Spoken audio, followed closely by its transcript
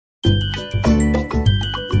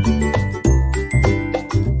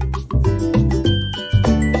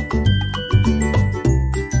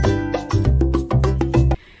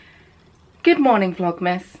morning,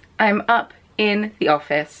 Vlogmas. I'm up in the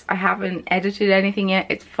office. I haven't edited anything yet.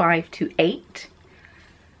 It's 5 to 8.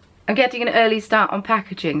 I'm getting an early start on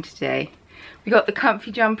packaging today. We got the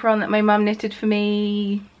comfy jumper on that my mum knitted for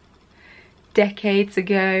me decades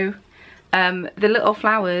ago. The little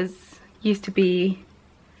flowers used to be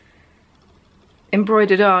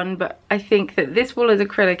embroidered on, but I think that this wool is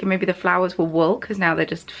acrylic and maybe the flowers were wool because now they're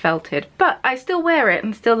just felted. But I still wear it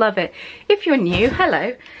and still love it. If you're new,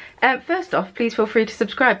 hello. First off, please feel free to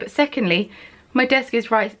subscribe. But secondly, my desk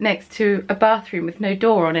is right next to a bathroom with no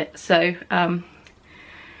door on it, so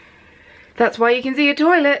that's why you can see a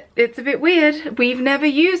toilet. It's a bit weird. We've never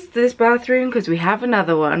used this bathroom because we have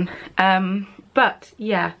another one. But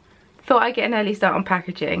yeah, thought I'd get an early start on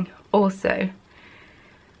packaging. Also,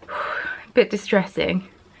 a bit distressing.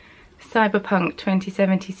 Cyberpunk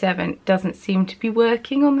 2077 doesn't seem to be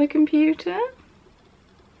working on the computer.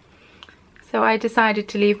 So I decided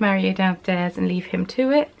to leave Mario downstairs and leave him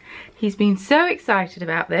to it. He's been so excited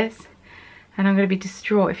about this, and I'm going to be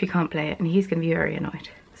distraught if he can't play it, and he's going to be very annoyed.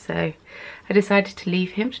 So I decided to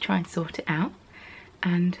leave him to try and sort it out,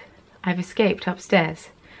 and I've escaped upstairs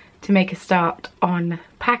to make a start on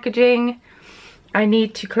packaging. I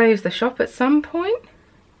need to close the shop at some point.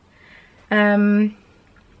 I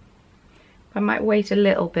might wait a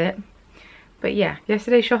little bit. But yeah,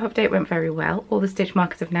 yesterday's shop update went very well. All the stitch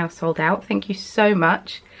markers have now sold out. Thank you so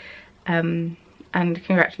much. And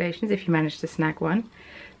congratulations if you managed to snag one.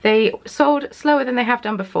 They sold slower than they have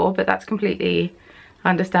done before, but that's completely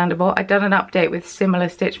understandable. I'd done an update with similar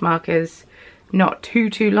stitch markers not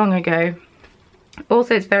too long ago.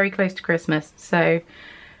 Also, it's very close to Christmas, so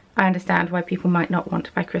I understand why people might not want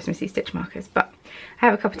to buy Christmassy stitch markers. But I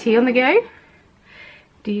have a cup of tea on the go.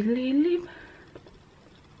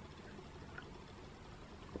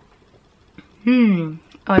 Oh,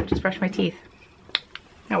 I've just brushed my teeth.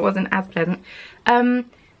 That wasn't as pleasant. Bird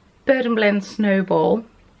and Blend Snowball.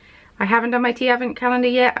 I haven't done my tea advent calendar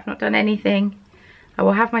yet. I've not done anything. I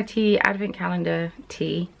will have my tea advent calendar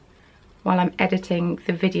tea while I'm editing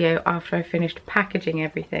the video after I've finished packaging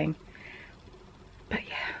everything. But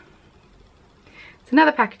yeah, it's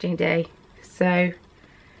another packaging day. So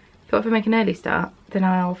thought if I make an early start, then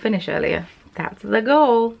I'll finish earlier. That's the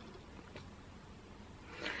goal.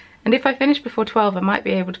 And if I finish before 12, I might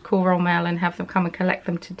be able to call Roll Mail and have them come and collect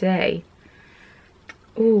them today.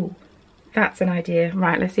 Ooh, that's an idea.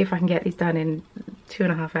 Right, let's see if I can get these done in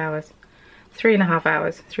 2.5 hours. 3.5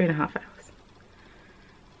 hours. 3.5 hours.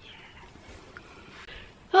 Yeah.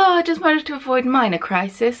 Oh, I just managed to avoid minor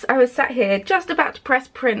crisis. I was sat here just about to press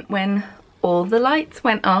print when all the lights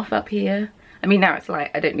went off up here. I mean, now it's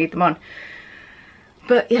light, I don't need them on.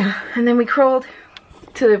 But yeah, and then we crawled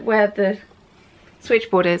to where the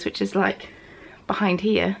switchboard is, which is like behind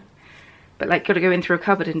here, but like gotta go in through a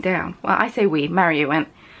cupboard and down. Well, I say we, Mario went.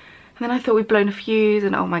 And then I thought we'd blown a fuse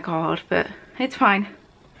and oh my god, but it's fine.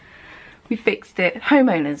 We fixed it.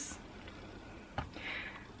 Homeowners.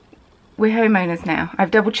 We're homeowners now.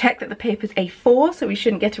 I've double checked that the paper's A4, so we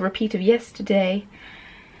shouldn't get a repeat of yesterday.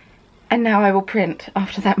 And now I will print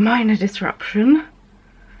after that minor disruption.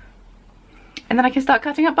 And then I can start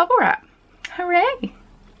cutting up bubble wrap. Hooray!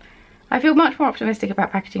 I feel much more optimistic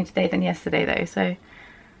about packaging today than yesterday though, so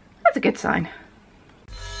that's a good sign.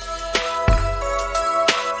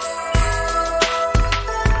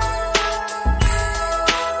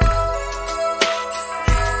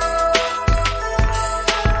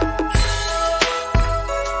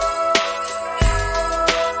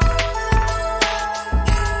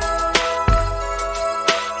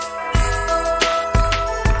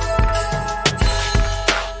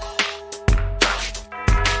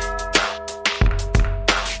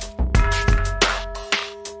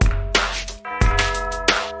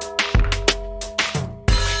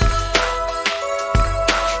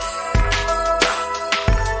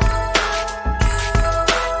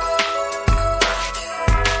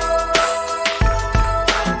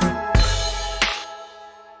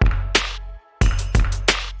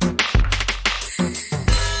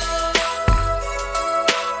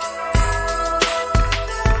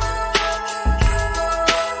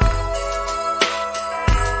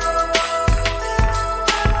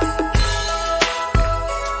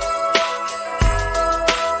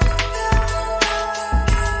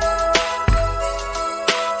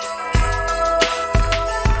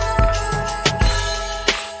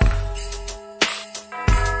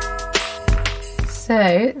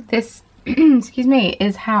 So this, excuse me,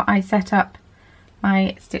 is how I set up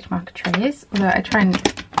my stitch marker trays. Although I try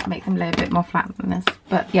and make them lay a bit more flat than this.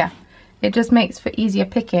 But yeah, it just makes for easier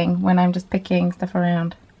picking when I'm just picking stuff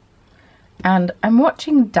around. And I'm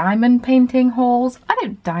watching diamond painting hauls. I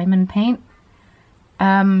don't diamond paint.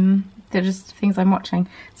 They're just things I'm watching.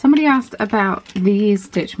 Somebody asked about these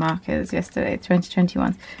stitch markers yesterday,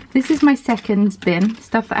 2021s. This is my second bin.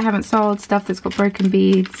 Stuff that I haven't sold, stuff that's got broken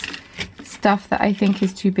beads, stuff that I think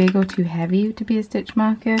is too big or too heavy to be a stitch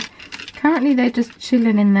marker. Currently they're just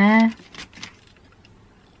chilling in there.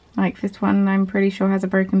 Like this one, I'm pretty sure has a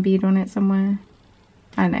broken bead on it somewhere.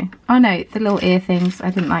 I know. Oh no, the little ear things, I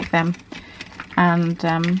didn't like them. And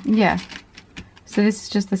yeah. So this is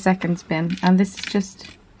just the second spin, and this is just...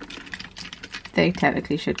 They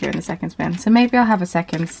technically should go in the second spin. So maybe I'll have a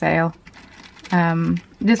second sale.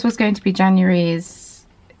 This was going to be January's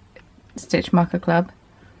Stitch Marker Club.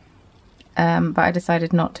 But I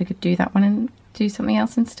decided not to do that one and do something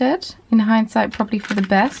else instead. In hindsight, probably for the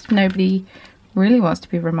best. Nobody really wants to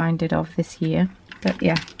be reminded of this year. But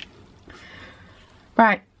yeah.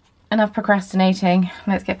 Right, enough procrastinating.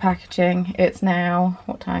 Let's get packaging. It's now,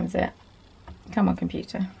 what time is it? Come on,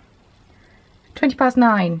 computer.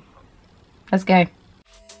 9:20. Let's go.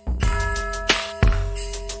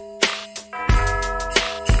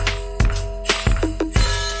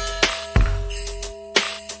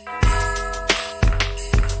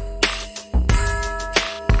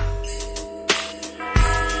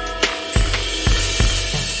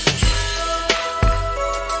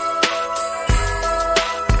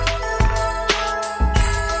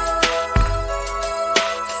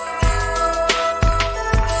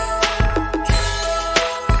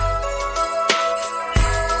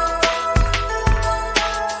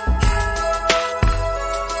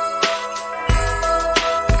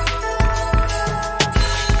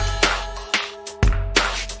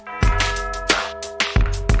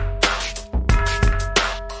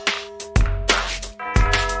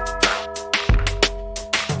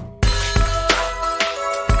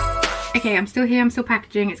 Okay, I'm still here, I'm still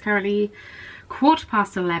packaging. It's currently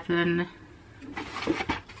 11:15.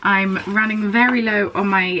 I'm running very low on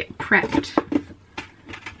my prepped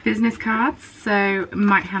business cards, so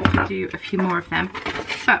might have to do a few more of them.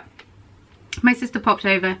 But my sister popped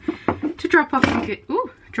over to drop off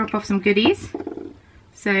some goodies.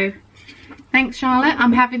 So thanks, Charlotte.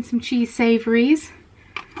 I'm having some cheese savouries.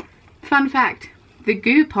 Fun fact, the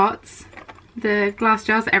goo pots, the glass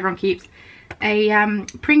jars that everyone keeps, a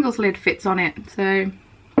Pringles lid fits on it, so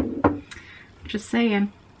just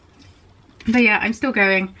saying. But yeah, I'm still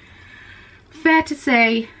going. Fair to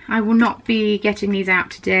say I will not be getting these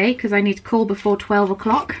out today because I need to call before 12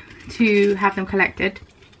 o'clock to have them collected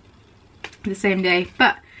the same day,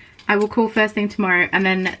 but I will call first thing tomorrow, and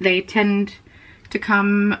then they tend to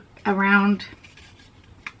come around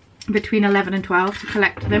between 11 and 12 to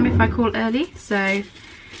collect them if I call early. So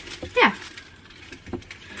yeah,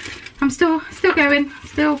 I'm still going,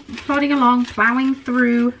 still plodding along, plowing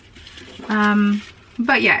through.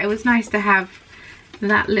 But yeah, it was nice to have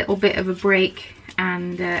that little bit of a break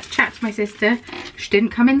and chat to my sister. She didn't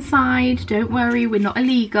come inside, don't worry, we're not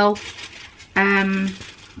illegal.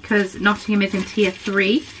 Because Nottingham is in tier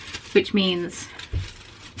 3, which means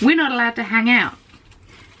we're not allowed to hang out.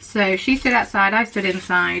 So she stood outside, I stood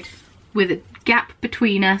inside with a gap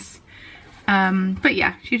between us. But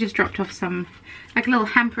yeah, she just dropped off some, like a little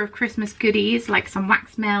hamper of Christmas goodies, like some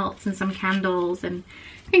wax melts and some candles and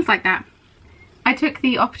things like that. I took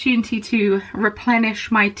the opportunity to replenish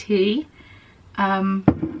my tea,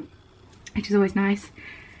 which is always nice.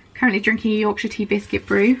 Currently drinking a Yorkshire tea biscuit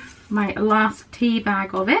brew, my last tea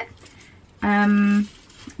bag of it.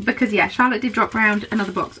 Because yeah, Charlotte did drop round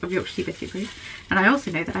another box of Yorkshire tea biscuit brew, and I also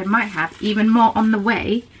know that I might have even more on the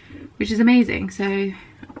way, which is amazing. So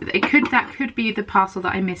that could be the parcel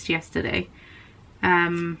that I missed yesterday.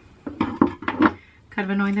 Kind of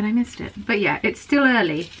annoying that I missed it, but yeah, it's still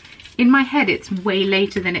early. In my head it's way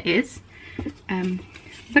later than it is,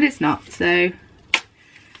 but it's not. So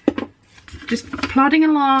just plodding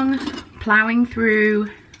along, ploughing through,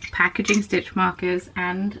 packaging stitch markers,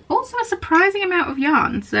 and also a surprising amount of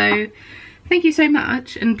yarn. So thank you so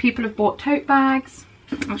much. And people have bought tote bags.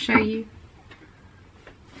 I'll show you.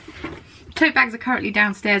 Tote bags are currently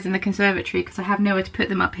downstairs in the conservatory because I have nowhere to put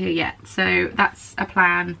them up here yet. So that's a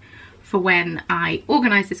plan for when I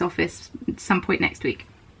organise this office at some point next week.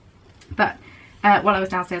 But while I was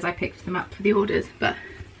downstairs I picked them up for the orders. But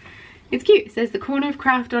it's cute. It says the corner of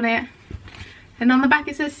craft on it. And on the back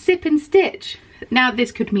it says sip and stitch. Now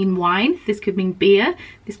this could mean wine, this could mean beer,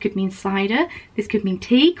 this could mean cider, this could mean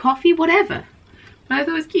tea, coffee, whatever. But I thought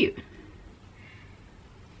it was cute.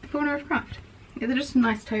 Corner of craft. Yeah, they're just some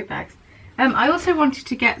nice tote bags. I also wanted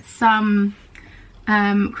to get some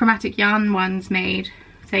chromatic yarn ones made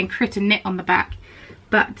saying crit and knit on the back,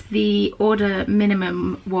 but the order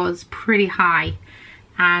minimum was pretty high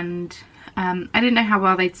and I didn't know how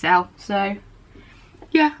well they'd sell, so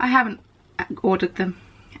yeah, I haven't ordered them.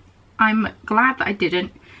 I'm glad that I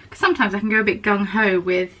didn't, because sometimes I can go a bit gung-ho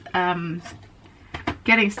with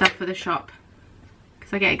getting stuff for the shop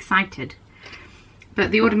because I get excited.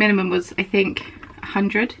 But the order minimum was, I think,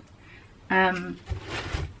 100. And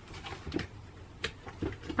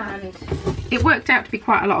it worked out to be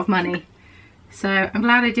quite a lot of money. So I'm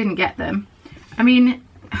glad I didn't get them. I mean,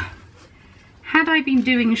 had I been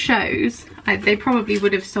doing shows, they probably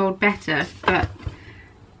would have sold better, but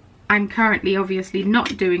I'm currently obviously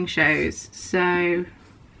not doing shows, so...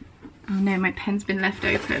 Oh no, my pen's been left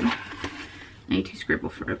open. I need to scribble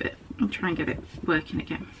for a bit. I'll try and get it working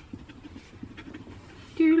again.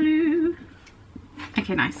 Dooloo.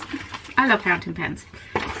 Okay, nice. I love fountain pens.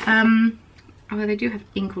 Although they do have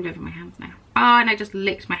ink all over my hands now. Oh, and I just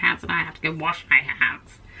licked my hands and I have to go wash my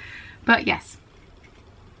hands. But yes.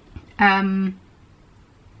 Can't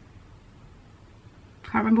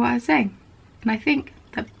remember what I was saying. And I think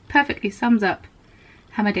that perfectly sums up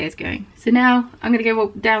how my day is going. So now I'm going to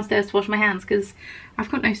go downstairs to wash my hands because I've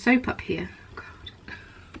got no soap up here.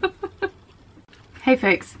 Oh, God. Hey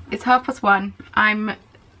folks, it's 1:30. I'm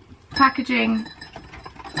packaging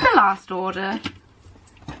the last order.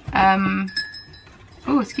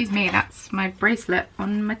 Oh, excuse me, that's my bracelet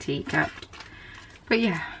on my teacup. But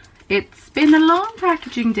yeah, it's been a long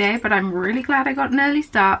packaging day, but I'm really glad I got an early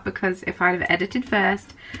start, because if I'd have edited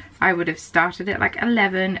first, I would have started at like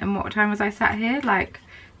 11, and what time was I sat here? Like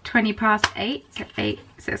 20 past 8, so 8,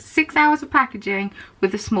 so 6 hours of packaging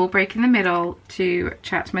with a small break in the middle to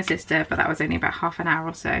chat to my sister, but that was only about half an hour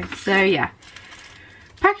or so. So yeah,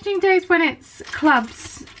 packaging days when it's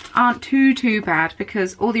clubs aren't too bad,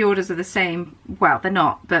 because all the orders are the same. Well, they're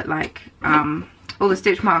not, but like all the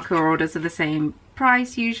stitch marker orders are the same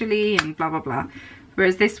price usually, and blah blah blah.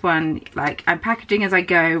 Whereas this one, like, I'm packaging as I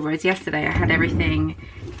go, whereas yesterday I had everything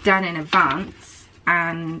done in advance.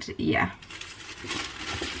 And yeah,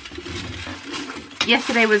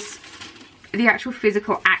 yesterday was the actual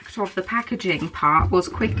physical act of the packaging part was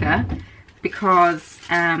quicker, because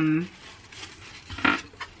I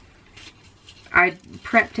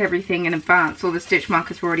prepped everything in advance. All the stitch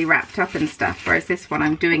markers were already wrapped up and stuff, whereas this one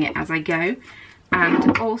I'm doing it as I go.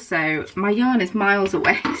 And also my yarn is miles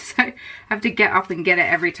away, so I have to get up and get it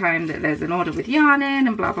every time that there's an order with yarn in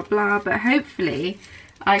and blah blah blah. But hopefully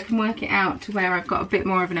I can work it out to where I've got a bit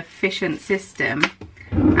more of an efficient system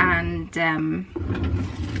and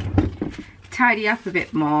tidy up a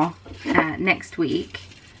bit more next week,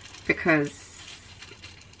 because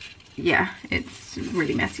yeah, it's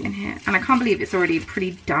really messy in here, and I can't believe it's already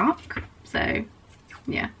pretty dark. So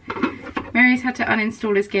yeah, Mary's had to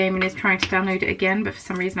uninstall his game and is trying to download it again, but for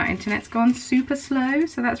some reason our internet's gone super slow,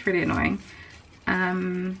 so that's really annoying.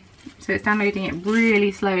 So it's downloading it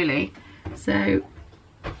really slowly, so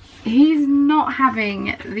he's not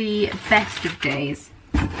having the best of days.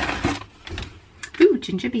 Ooh,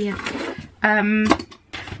 ginger beer.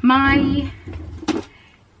 My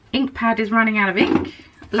ink pad is running out of ink.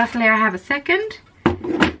 Luckily I have a second,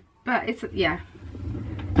 but it's, yeah,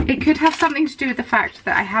 it could have something to do with the fact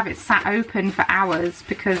that I have it sat open for hours,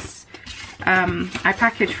 because I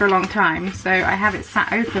package for a long time, so I have it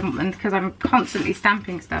sat open, and because I'm constantly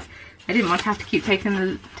stamping stuff, I didn't want to have to keep taking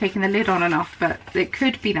the lid on and off, but it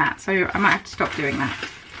could be that, so I might have to stop doing that.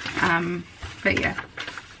 But yeah.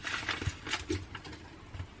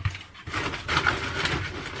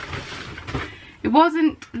 It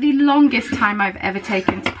wasn't the longest time I've ever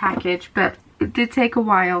taken to package, but it did take a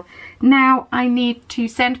while. Now I need to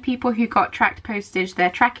send people who got tracked postage their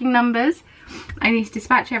tracking numbers. I need to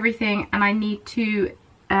dispatch everything, and I need to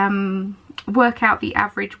work out the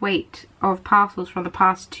average weight of parcels from the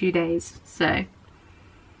past 2 days. So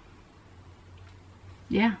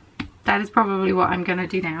yeah, that is probably what I'm gonna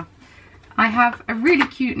do now. I have a really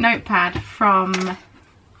cute notepad from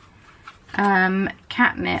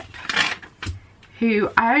Catnip, who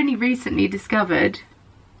I only recently discovered,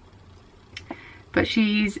 but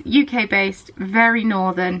she's UK based, very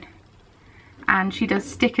northern, and she does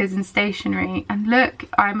stickers and stationery. And look,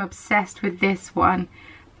 I'm obsessed with this one.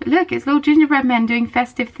 But look, it's little gingerbread men doing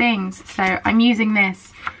festive things. So I'm using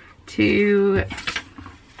this to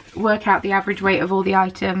work out the average weight of all the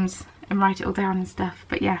items and write it all down and stuff.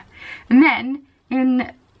 But yeah, and then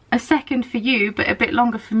in a second for you, but a bit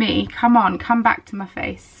longer for me, come on, come back to my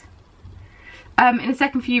face. In a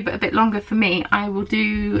second for you, but a bit longer for me, I will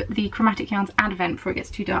do the Chromatic Yarns advent before it gets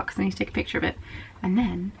too dark, because I need to take a picture of it. And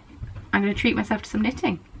then I'm going to treat myself to some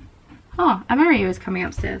knitting. Oh, Amario is coming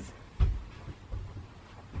upstairs.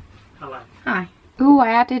 Hello. Hi. Oh, I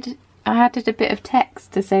added a bit of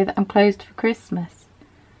text to say that I'm closed for Christmas,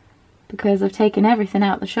 because I've taken everything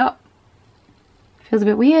out the shop Feels a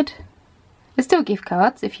bit weird. There's still gift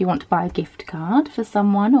cards if you want to buy a gift card for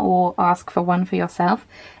someone or ask for one for yourself.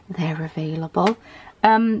 They're available.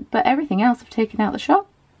 But everything else I've taken out the shop.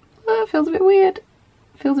 Feels a bit weird.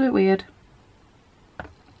 Feels a bit weird.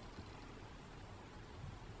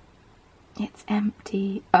 It's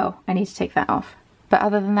empty. Oh, I need to take that off. But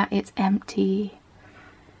other than that, it's empty.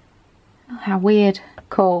 Oh, how weird.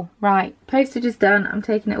 Cool. Right. Postage is done. I'm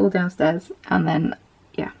taking it all downstairs. And then,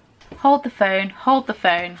 yeah. Hold the phone. Hold the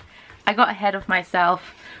phone. I got ahead of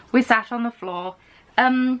myself. We sat on the floor.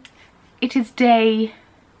 It is day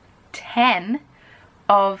 10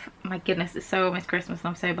 of, my goodness, it's so almost Christmas and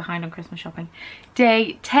I'm so behind on Christmas shopping.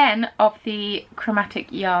 Day 10 of the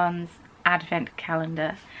Chromatic Yarns Advent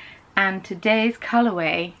Calendar. And today's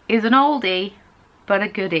colourway is an oldie, but a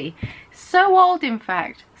goodie. So old, in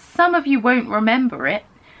fact, some of you won't remember it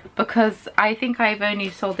because I think I've only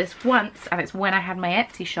sold this once and it's when I had my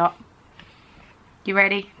Etsy shop. You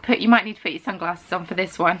ready? You might need to put your sunglasses on for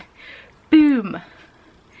this one. Boom!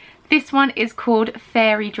 This one is called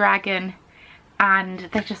Fairy Dragon and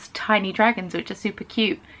they're just tiny dragons which are super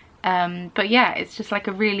cute. But yeah, it's just like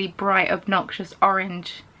a really bright, obnoxious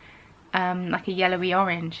orange, like a yellowy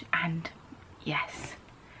orange, and yes,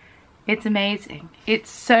 it's amazing. It's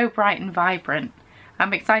so bright and vibrant.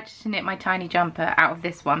 I'm excited to knit my tiny jumper out of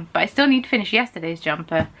this one, but I still need to finish yesterday's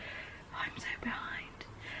jumper. I'm so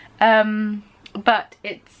behind. But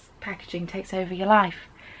its packaging takes over your life.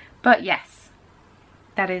 But yes,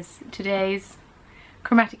 that is today's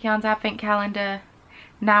Chromatic Yarns Advent Calendar.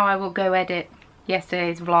 Now I will go edit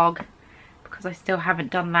yesterday's vlog because I still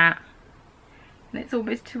haven't done that. And it's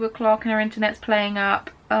almost 2 o'clock and our internet's playing up.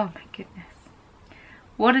 Oh my goodness.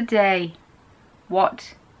 What a day.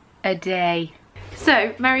 What a day.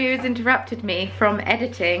 So, Mario's interrupted me from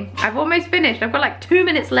editing. I've almost finished. I've got like 2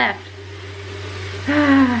 minutes left.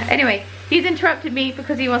 Anyway, he's interrupted me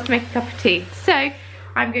because he wants to make a cup of tea. So,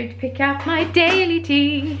 I'm going to pick out my daily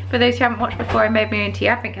tea. For those who haven't watched before, I made my own tea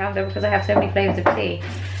advent calendar because I have so many flavours of tea.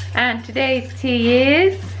 And today's tea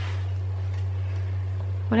is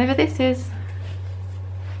whatever this is.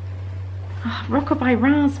 Oh, Rockabye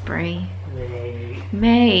Raspberry.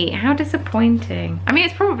 May. How disappointing. I mean,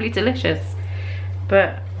 it's probably delicious,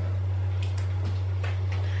 but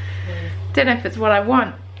don't know if it's what I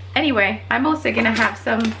want. Anyway, I'm also going to have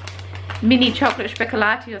some mini chocolate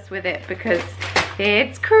speculatius with it because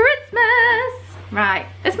it's Christmas. Right,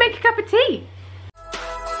 let's make a cup of tea.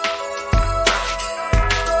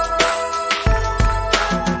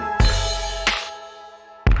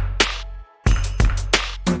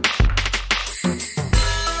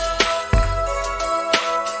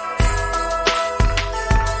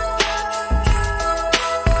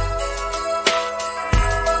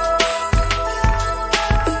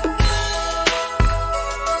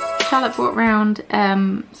 Charlotte brought round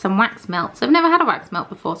some wax melts. I've never had a wax melt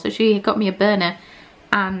before, so she got me a burner,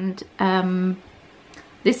 and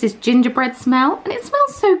this is gingerbread smell, and it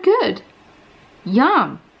smells so good.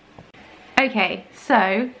 Yum. Okay,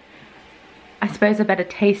 so I suppose I better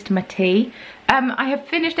taste my tea. I have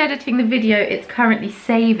finished editing the video. It's currently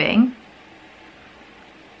saving.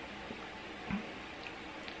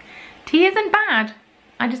 Tea isn't bad.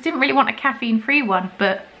 I just didn't really want a caffeine-free one,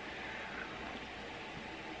 but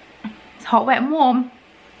it's hot, wet and warm.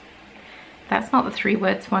 That's not the 3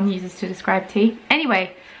 words one uses to describe tea.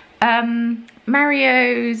 Anyway,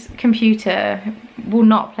 Mario's computer will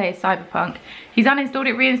not play Cyberpunk. He's uninstalled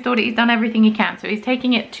it, reinstalled it, he's done everything he can. So he's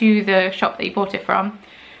taking it to the shop that he bought it from,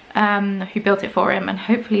 who built it for him, and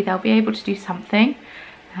hopefully they'll be able to do something.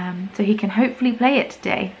 So he can hopefully play it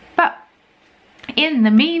today. But in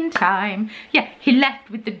the meantime, yeah, he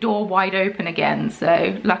left with the door wide open again.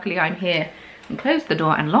 So luckily I'm here. And closed the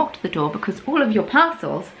door and locked the door because all of your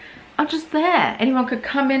parcels are just there. Anyone could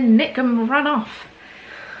come in, nick them and run off.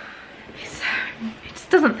 He just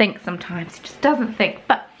doesn't think sometimes. He just doesn't think.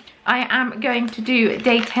 But I am going to do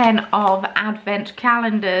day 10 of Advent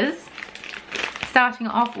calendars. Starting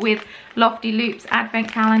off with Lofty Loops Advent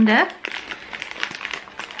Calendar.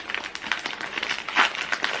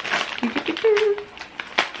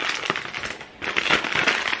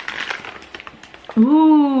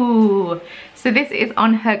 Ooh. So this is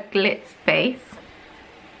on her glitz base.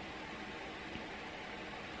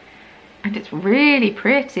 And it's really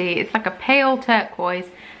pretty. It's like a pale turquoise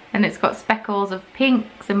and it's got speckles of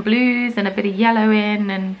pinks and blues and a bit of yellow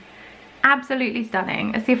in, and absolutely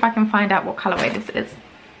stunning. Let's see if I can find out what colourway this is.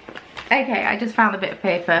 Okay, I just found a bit of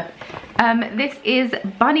paper. This is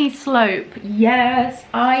Bunny Slope. Yes,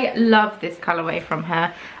 I love this colourway from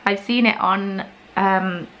her. I've seen it on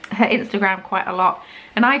her Instagram quite a lot,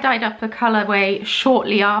 and I dyed up a colourway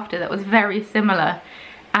shortly after that was very similar,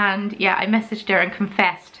 and yeah, I messaged her and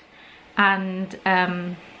confessed, and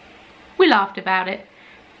we laughed about it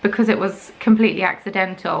because it was completely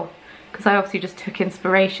accidental, because I obviously just took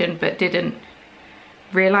inspiration but didn't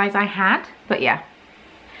realise I had. But yeah,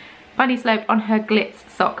 bunny slope on her glitz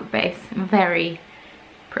sock base, very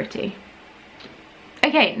pretty.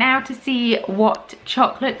 Okay, now to see what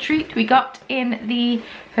chocolate treat we got in the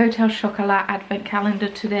Hotel Chocolat advent calendar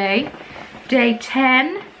today. Day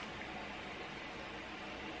 10.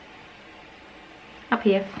 Up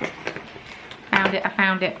here. Found it, I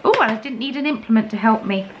found it. Oh, and I didn't need an implement to help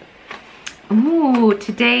me. Ooh,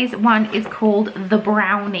 today's one is called the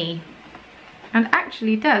brownie. And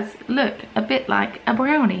actually does look a bit like a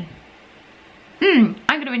brownie. I'm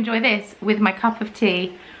going to enjoy this with my cup of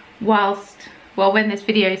tea whilst, well, when this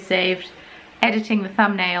video is saved, editing the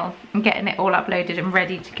thumbnail and getting it all uploaded and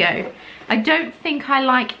ready to go. I don't think I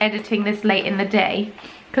like editing this late in the day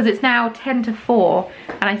because it's now 10 to 4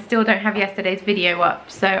 and I still don't have yesterday's video up,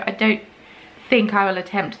 so I don't think I will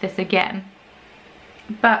attempt this again.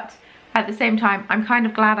 But at the same time, I'm kind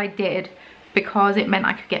of glad I did, because it meant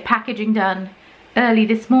I could get packaging done early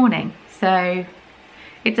this morning. So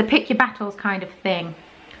it's a pick your battles kind of thing.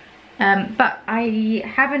 But I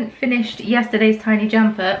haven't finished yesterday's tiny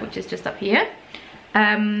jumper, which is just up here.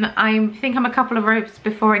 I think I'm a couple of ropes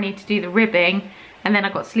before I need to do the ribbing, and then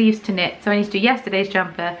I've got sleeves to knit, so I need to do yesterday's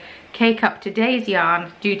jumper, cake up today's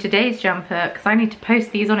yarn, do today's jumper, because I need to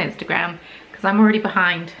post these on Instagram, because I'm already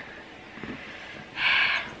behind.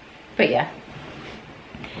 But yeah.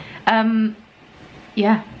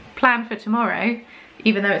 Yeah, plan for tomorrow,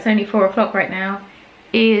 even though it's only 4 o'clock right now,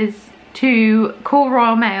 is to call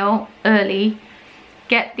Royal Mail early,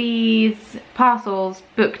 get these parcels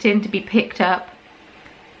booked in to be picked up,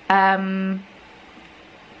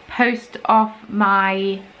 post off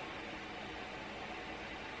my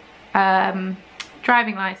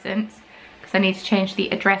driving license, because I need to change the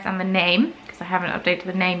address and the name, because I haven't updated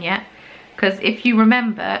the name yet. Because if you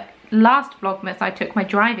remember, last Vlogmas I took my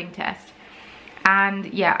driving test,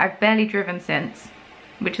 and yeah, I've barely driven since,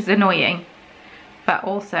 which is annoying. But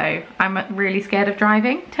also, I'm really scared of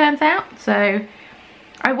driving, turns out. So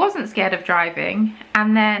I wasn't scared of driving,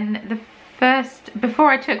 and then before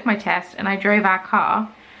I took my test and I drove our car,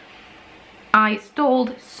 I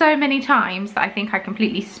stalled so many times that I think I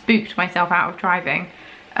completely spooked myself out of driving,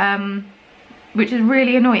 which is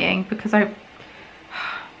really annoying, because I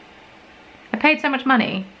paid so much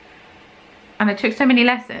money and I took so many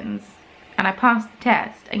lessons and I passed the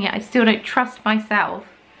test, and yet I still don't trust myself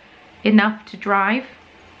enough to drive.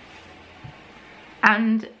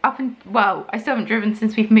 And well, I still haven't driven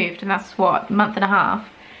since we've moved, and that's what, a month and a half.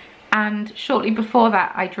 And shortly before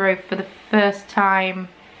that I drove for the first time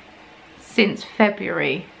since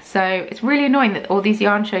February. So it's really annoying that all these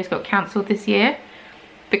yarn shows got cancelled this year,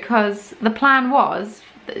 because the plan was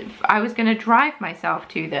I was going to drive myself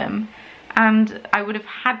to them, and I would have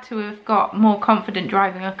had to have got more confident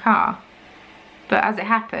driving a car. But as it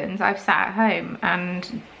happens, I've sat at home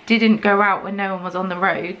and didn't go out when no one was on the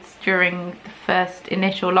roads during the first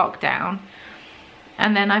initial lockdown,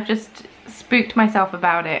 and then I've just spooked myself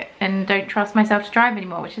about it and don't trust myself to drive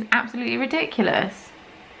anymore, which is absolutely ridiculous.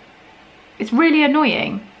 It's really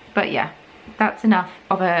annoying. But yeah, that's enough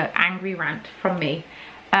of an angry rant from me.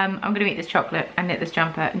 I'm gonna eat this chocolate and knit this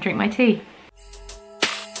jumper and drink my tea.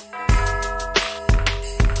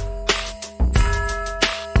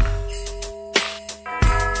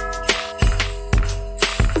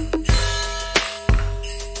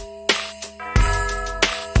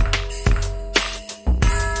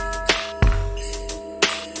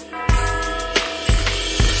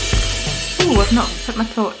 Ooh, I've not put my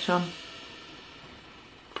torch on.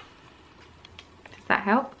 Does that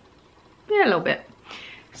help? Yeah, a little bit.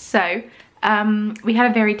 So, we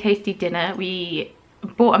had a very tasty dinner. We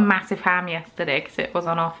bought a massive ham yesterday because it was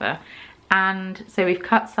on offer. And so we've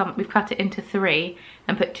cut it into 3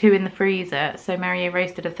 and put 2 in the freezer. So Maria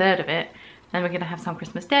roasted a third of it. Then we're gonna have some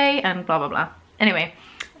Christmas Day and blah, blah, blah. Anyway,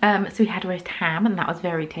 so we had roast ham, and that was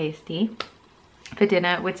very tasty for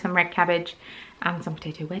dinner, with some red cabbage and some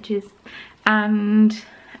potato wedges. And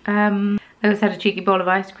I also had a cheeky bowl of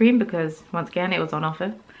ice cream because, once again, it was on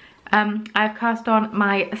offer. I've cast on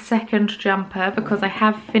my second jumper because I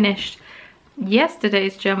have finished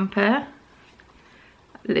yesterday's jumper.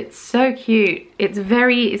 It's so cute. It's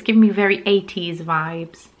giving me very 80s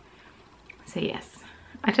vibes. So yes,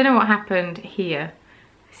 I don't know what happened here.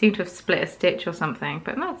 I seem to have split a stitch or something,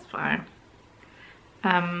 but that's fine.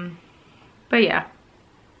 But yeah,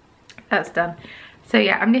 that's done. So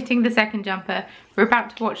yeah, I'm knitting the second jumper. We're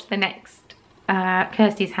about to watch the next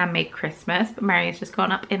Kirsty's Handmade Christmas, but Marian's just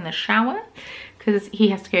gone up in the shower because he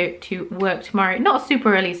has to go to work tomorrow. Not a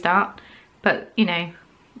super early start, but you know,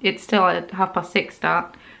 it's still a 6:30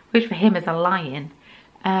 start, which for him is a lie-in.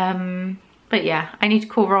 But yeah, I need to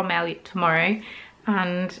call Royal Mail tomorrow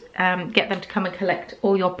and get them to come and collect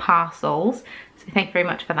all your parcels. So thank you very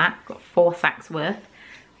much for that. Got 4 sacks worth,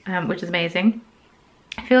 which is amazing.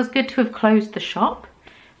 It feels good to have closed the shop.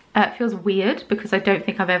 It feels weird because I don't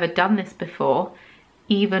think I've ever done this before.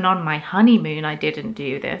 Even on my honeymoon, I didn't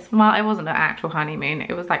do this. Well, it wasn't an actual honeymoon.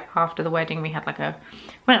 It was like after the wedding, we had like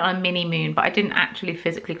went on a mini moon, but I didn't actually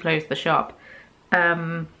physically close the shop.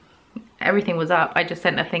 Everything was up. I just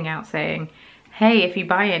sent a thing out saying, hey, if you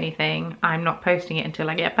buy anything, I'm not posting it until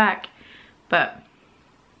I get back. But,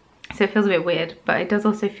 so it feels a bit weird, but it does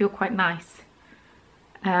also feel quite nice.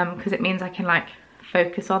 Because it means I can like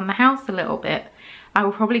focus on the house a little bit. I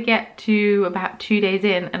will probably get to about 2 days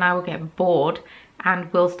in and I will get bored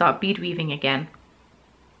and will start bead weaving again.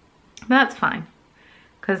 But that's fine,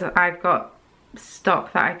 because I've got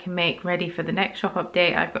stock that I can make ready for the next shop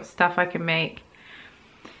update. I've got stuff I can make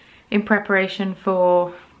in preparation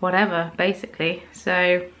for whatever, basically.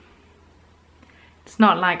 So it's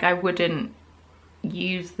not like I wouldn't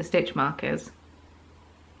use the stitch markers,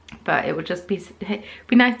 but it would just be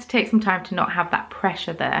nice to take some time to not have that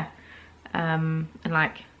pressure there, and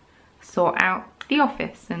like sort out the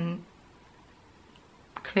office and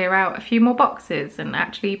clear out a few more boxes and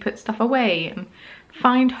actually put stuff away and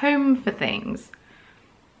find home for things.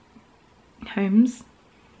 Homes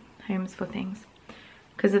for things.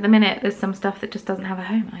 Because at the minute there's some stuff that just doesn't have a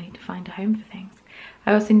home. I need to find a home for things.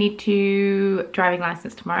 I also need to driving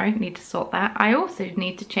license tomorrow. I need to sort that. I also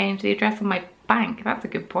need to change the address on my bank. That's a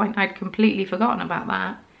good point. I'd completely forgotten about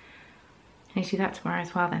that. I need to do that tomorrow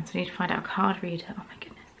as well then. So I need to find out a card reader. Oh my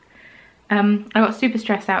goodness. I got super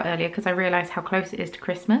stressed out earlier because I realised how close it is to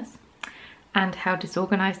Christmas and how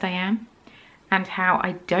disorganised I am and how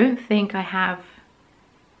I don't think I have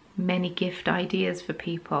many gift ideas for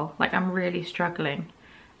people. Like, I'm really struggling.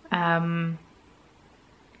 Is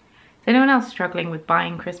anyone else struggling with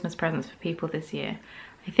buying Christmas presents for people this year?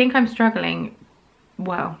 I think I'm struggling,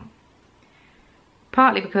 well,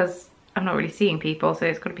 partly because I'm not really seeing people, so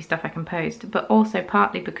it's got to be stuff I can post, but also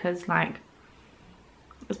partly because, like,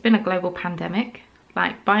 it's been a global pandemic.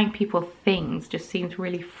 Like, buying people things just seems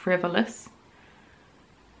really frivolous.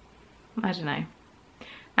 I don't know.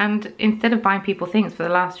 And instead of buying people things for the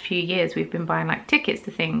last few years, we've been buying like tickets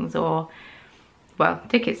to things, or, well,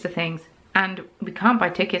 tickets to things. And we can't buy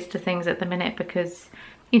tickets to things at the minute because,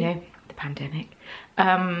 you know, the pandemic.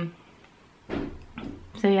 So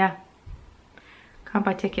yeah, can't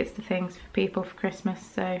buy tickets to things for people for Christmas.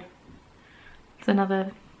 So it's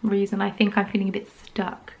another reason I think I'm feeling a bit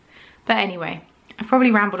stuck. But anyway, I've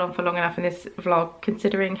probably rambled on for long enough in this vlog,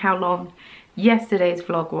 considering how long yesterday's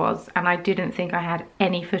vlog was, and I didn't think I had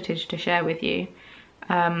any footage to share with you.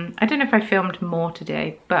 I don't know if I filmed more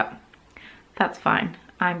today, but that's fine.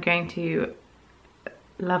 I'm going to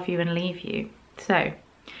love you and leave you. So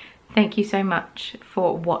thank you so much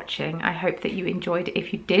for watching. I hope that you enjoyed it.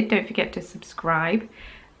 If you did, don't forget to subscribe.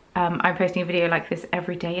 I'm posting a video like this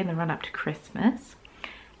every day in the run up to Christmas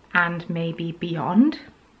and maybe beyond,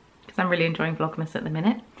 because I'm really enjoying Vlogmas at the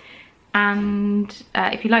minute. And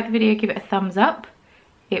if you like the video, give it a thumbs up.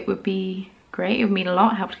 It would be great. It would mean a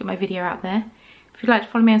lot. Help to get my video out there. If you'd like to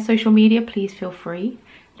follow me on social media, please feel free.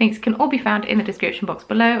 Links can all be found in the description box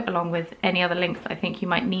below, along with any other links that I think you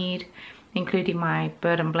might need, including my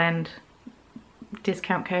BIRD&BLEND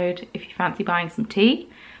discount code if you fancy buying some tea,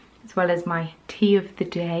 as well as my tea of the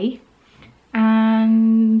day.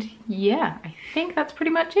 And yeah, I think that's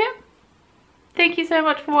pretty much it. Thank you so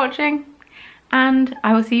much for watching, and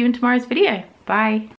I will see you in tomorrow's video. Bye.